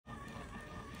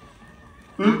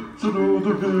It's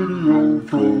another video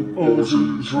from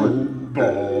Ozzy's Robot.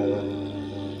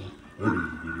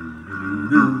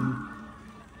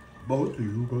 Brought to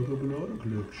you by the Banana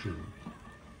Collection.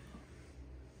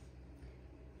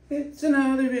 It's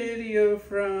another video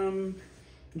from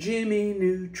Jimmy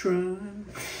Neutron.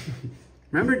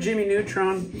 Remember Jimmy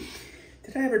Neutron?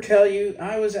 Did I ever tell you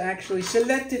I was actually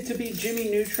selected to be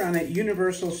Jimmy Neutron at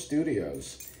Universal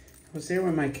Studios? I was there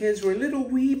when my kids were little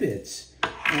wee bits.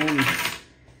 And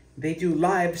they do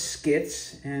live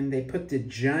skits, and they put the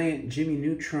giant Jimmy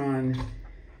Neutron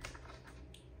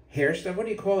hair stuff. What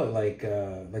do you call it? Like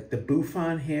the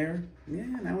bouffant hair? Yeah,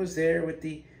 and I was there with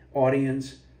the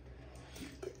audience.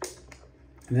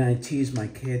 And then I teased my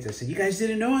kids. I said, you guys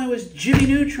didn't know I was Jimmy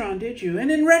Neutron, did you?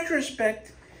 And in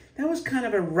retrospect, that was kind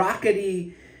of a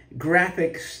rockety,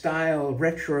 graphic style,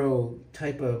 retro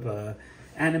type of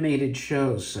animated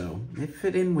show. So it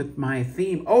fit in with my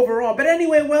theme overall. But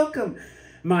anyway, welcome,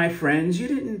 my friends. You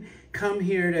didn't come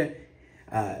here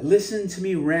to listen to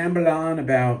me ramble on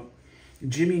about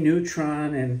Jimmy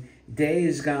Neutron and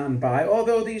days gone by,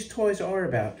 although these toys are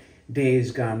about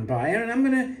days gone by. And I'm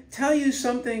going to tell you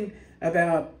something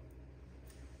about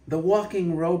the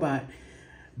walking robot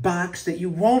box that you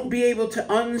won't be able to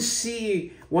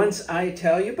unsee once I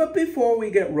tell you. But before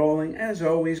we get rolling, as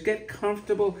always, get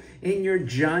comfortable in your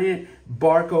giant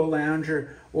Barco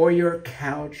lounger or your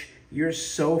couch, your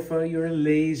sofa, your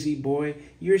lazy boy,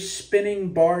 your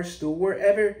spinning bar stool,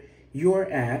 wherever you're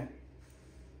at.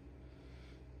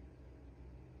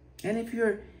 And if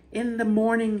you're in the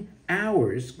morning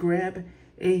hours, grab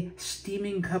a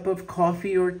steaming cup of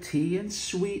coffee or tea and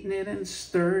sweeten it and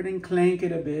stir it and clank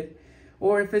it a bit.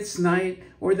 Or if it's night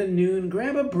or the noon,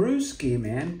 grab a brewski,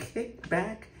 man. Kick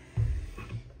back,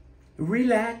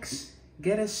 relax,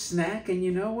 get a snack, and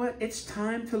you know what? It's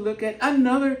time to look at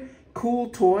another cool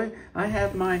toy. I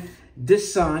have my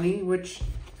Dasani, which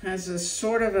has a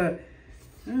sort of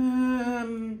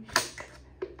an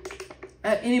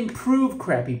improved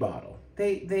crappy bottle.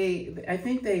 I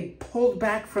think they pulled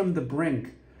back from the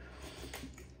brink.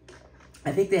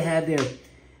 I think they had their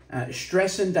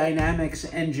stress and dynamics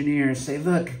engineers say,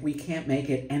 look, we can't make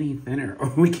it any thinner,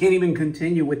 or we can't even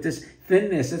continue with this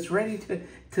thinness. It's ready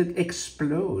to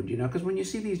explode, you know, because when you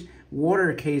see these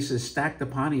water cases stacked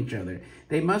upon each other,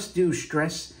 they must do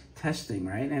stress testing,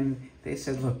 right? And they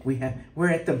said, look, we're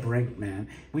at the brink, man.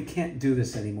 We can't do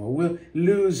this anymore. We'll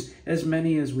lose as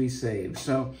many as we save.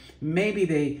 So maybe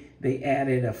they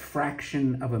added a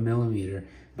fraction of a millimeter,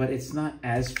 but it's not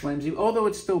as flimsy, although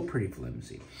it's still pretty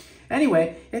flimsy.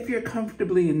 Anyway, if you're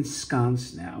comfortably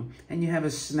ensconced now and you have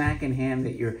a snack in hand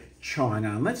that you're chawing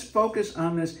on, let's focus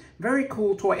on this very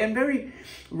cool toy and very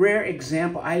rare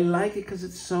example. I like it because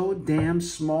it's so damn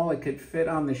small. It could fit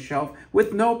on the shelf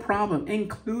with no problem,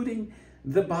 including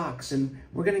the box. And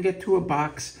we're going to get to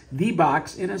the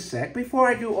box in a sec. Before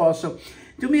I do, also,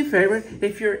 do me a favor.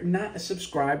 If you're not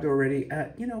subscribed already,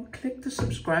 click the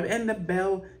subscribe and the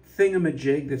bell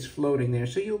thingamajig that's floating there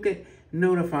so you'll get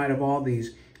notified of all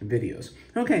these videos.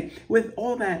 Okay, with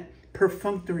all that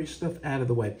perfunctory stuff out of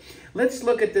the way, let's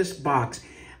look at this box.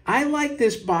 I like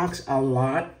this box a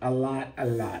lot.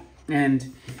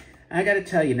 And I got to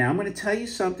tell you now, I'm going to tell you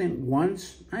something.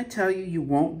 Once I tell you, you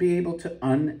won't be able to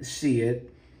unsee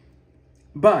it.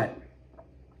 But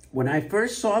when I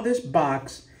first saw this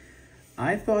box,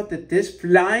 I thought that this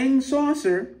flying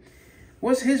saucer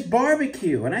was his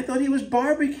barbecue, and I thought he was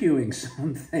barbecuing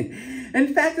something.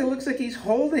 In fact, it looks like he's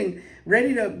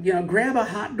ready to, grab a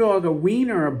hot dog, a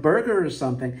wiener, a burger or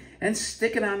something, and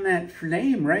stick it on that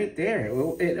flame right there.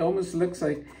 It almost looks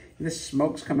like the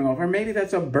smoke's coming off, or maybe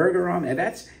that's a burger on there.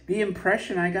 That's the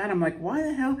impression I got. I'm like, why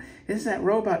the hell is that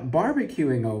robot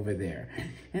barbecuing over there?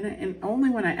 And only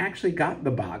when I actually got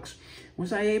the box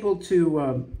was I able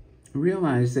to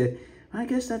realize that I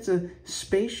guess that's a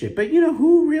spaceship. But,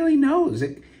 who really knows?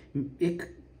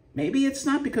 Maybe it's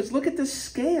not, because look at the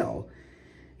scale.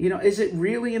 Is it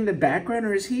really in the background,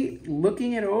 or is he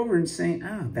looking it over and saying,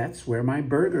 that's where my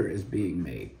burger is being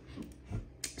made?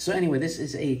 So anyway, this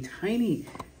is a tiny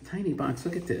box.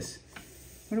 Look at this.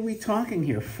 What are we talking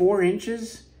here? 4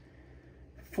 inches?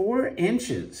 4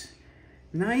 inches.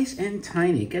 Nice and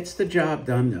tiny. Gets the job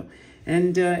done, though.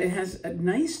 And it has a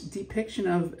nice depiction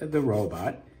of the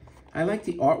robot. I like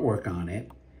the artwork on it.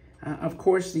 Of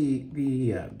course, the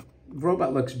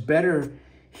robot looks better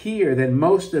here than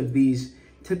most of these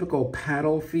typical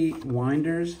paddle feet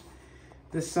winders.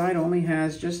 The side only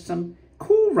has just some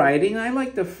cool writing. I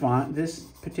like the font, this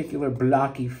particular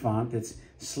blocky font that's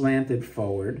slanted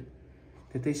forward.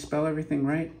 Did they spell everything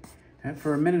right?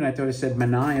 For a minute, I thought it said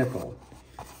maniacal.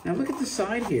 Now look at the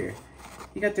side here.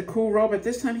 You got the cool robot.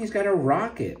 This time he's got a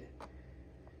rocket.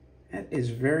 That is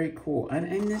very cool. And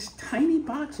in this tiny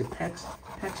box, it packs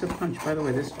a punch. By the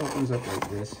way, this opens up like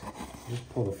this. Just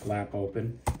pull the flap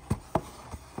open.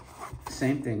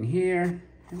 Same thing here.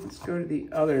 And let's go to the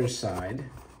other side.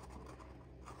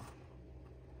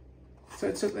 So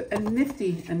it's a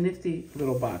nifty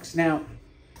little box. Now,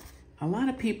 a lot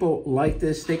of people like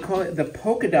this. They call it the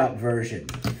polka dot version.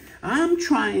 I'm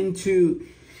trying to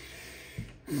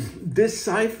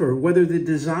decipher whether the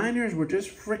designers were just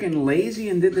freaking lazy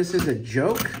and did this as a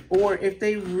joke, or if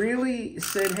they really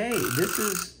said, hey, this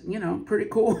is, you know, pretty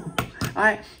cool.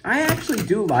 I actually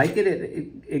do like it.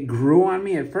 It grew on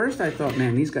me. At first, I thought,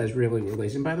 man, these guys really were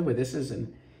lazy. And by the way, this is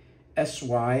an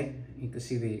SY. You can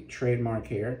see the trademark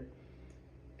here.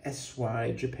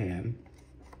 SY Japan.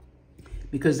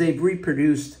 Because they've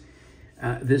reproduced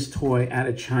this toy out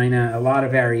of China. A lot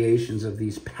of variations of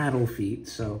these paddle feet.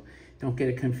 So don't get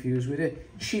it confused with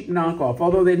it. Cheap knockoff.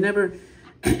 Although they never,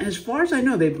 as far as I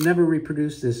know, they've never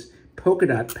reproduced this polka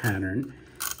dot pattern.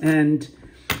 And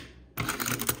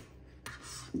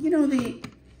you know,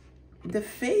 the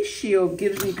face shield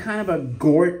gives me kind of a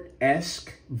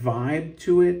Gort-esque vibe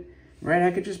to it, right?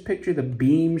 I could just picture the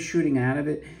beam shooting out of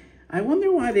it. I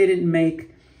wonder why they didn't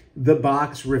make the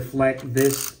box reflect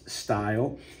this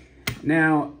style.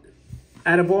 Now,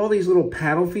 out of all these little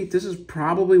paddle feet, this is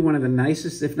probably one of the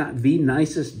nicest, if not the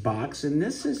nicest box, and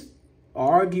this is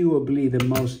arguably the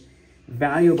most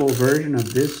valuable version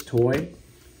of this toy.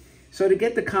 So to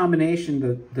get the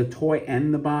combination, the toy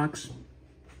and the box,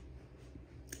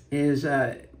 is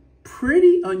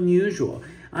pretty unusual.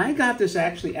 I got this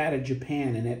actually out of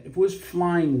Japan, and it was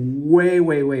flying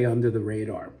way under the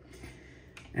radar.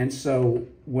 And so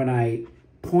when I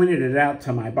pointed it out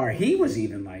to my bar, he was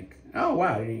even like, oh,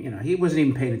 wow, you know, he wasn't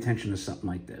even paying attention to something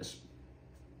like this.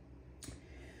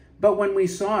 But when we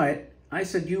saw it, I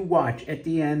said, you watch, at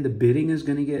the end, the bidding is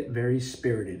going to get very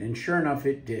spirited. And sure enough,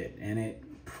 it did. And it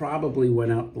probably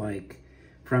went up like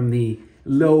from the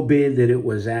low bid that it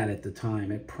was at the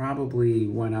time. It probably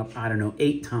went up, I don't know,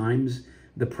 8 times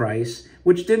the price,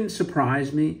 which didn't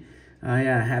surprise me. I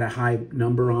had a high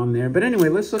number on there. But anyway,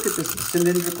 let's look at this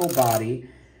cylindrical body.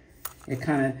 It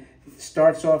kind of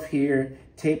starts off here,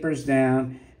 tapers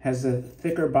down, has a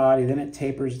thicker body, then it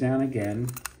tapers down again.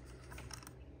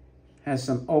 Has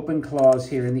some open claws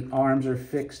here, and the arms are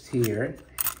fixed here.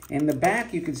 In the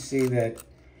back, you can see that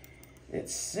it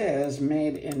says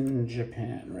made in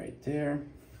Japan right there.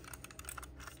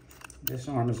 This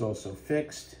arm is also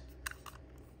fixed.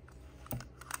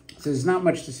 So there's not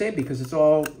much to say because it's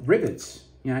all rivets.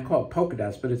 You know, I call it polka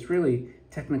dots, but it's really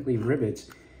technically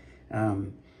rivets.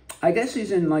 I guess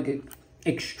he's in like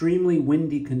extremely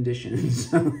windy conditions.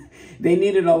 They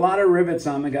needed a lot of rivets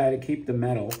on the guy to keep the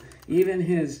metal. Even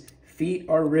his feet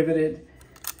are riveted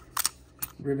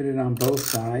on both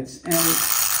sides, and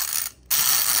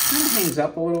kind of hangs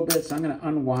up a little bit, so I'm going to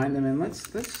unwind them, and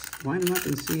let's wind him up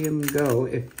and see him go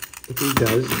if he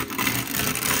does.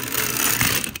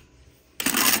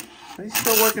 But he's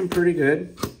still working pretty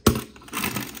good.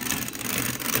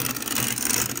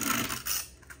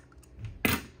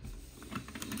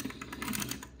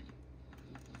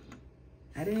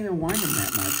 I didn't even wind him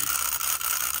that much.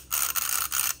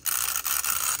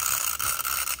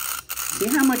 See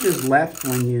how much is left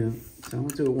when you, so I'll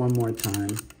do it one more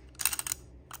time.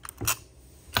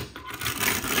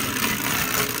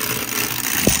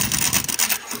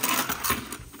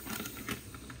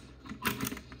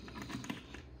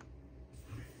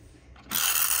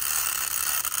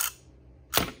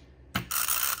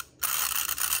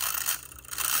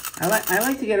 I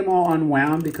like to get them all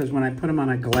unwound because when I put them on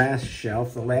a glass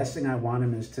shelf, the last thing I want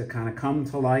them is to kind of come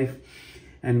to life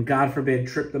and, God forbid,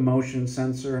 trip the motion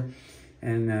sensor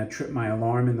and trip my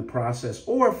alarm in the process,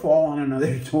 or fall on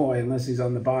another toy unless he's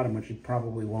on the bottom, which he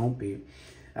probably won't be.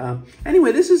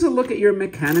 Anyway, this is a look at your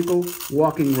mechanical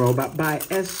walking robot by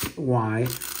SY.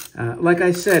 Like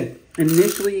I said,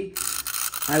 initially,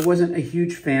 I wasn't a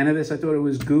huge fan of this. I thought it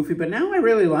was goofy, but now I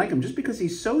really like him just because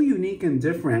he's so unique and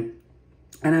different.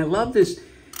 And I love this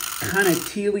kind of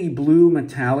tealy blue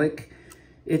metallic.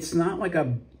 It's not like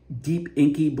a deep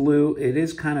inky blue. It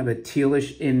is kind of a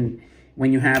tealish in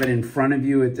when you have it in front of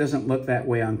you. It doesn't look that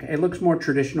way on, it looks more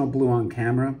traditional blue on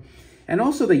camera. And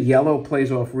also the yellow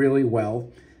plays off really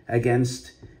well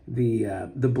against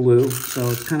the blue. So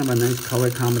it's kind of a nice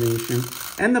color combination.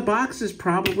 And the box is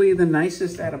probably the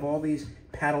nicest out of all these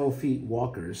paddle feet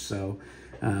walkers. So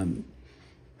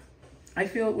I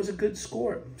feel it was a good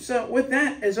score. So with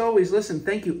that, as always, listen,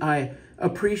 thank you. I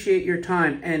appreciate your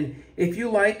time. And if you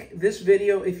like this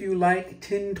video, if you like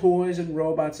tin toys and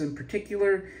robots in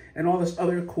particular, and all this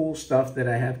other cool stuff that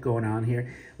I have going on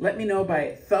here, let me know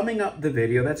by thumbing up the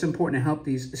video. That's important to help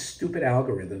these stupid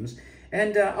algorithms.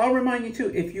 And I'll remind you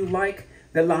too, if you like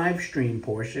the live stream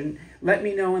portion, let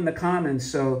me know in the comments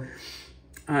so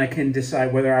I can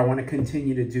decide whether I want to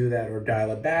continue to do that or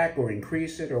dial it back or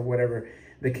increase it or whatever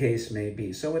the case may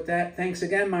be. So with that, thanks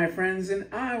again, my friends,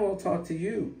 and I will talk to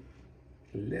you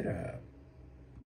later.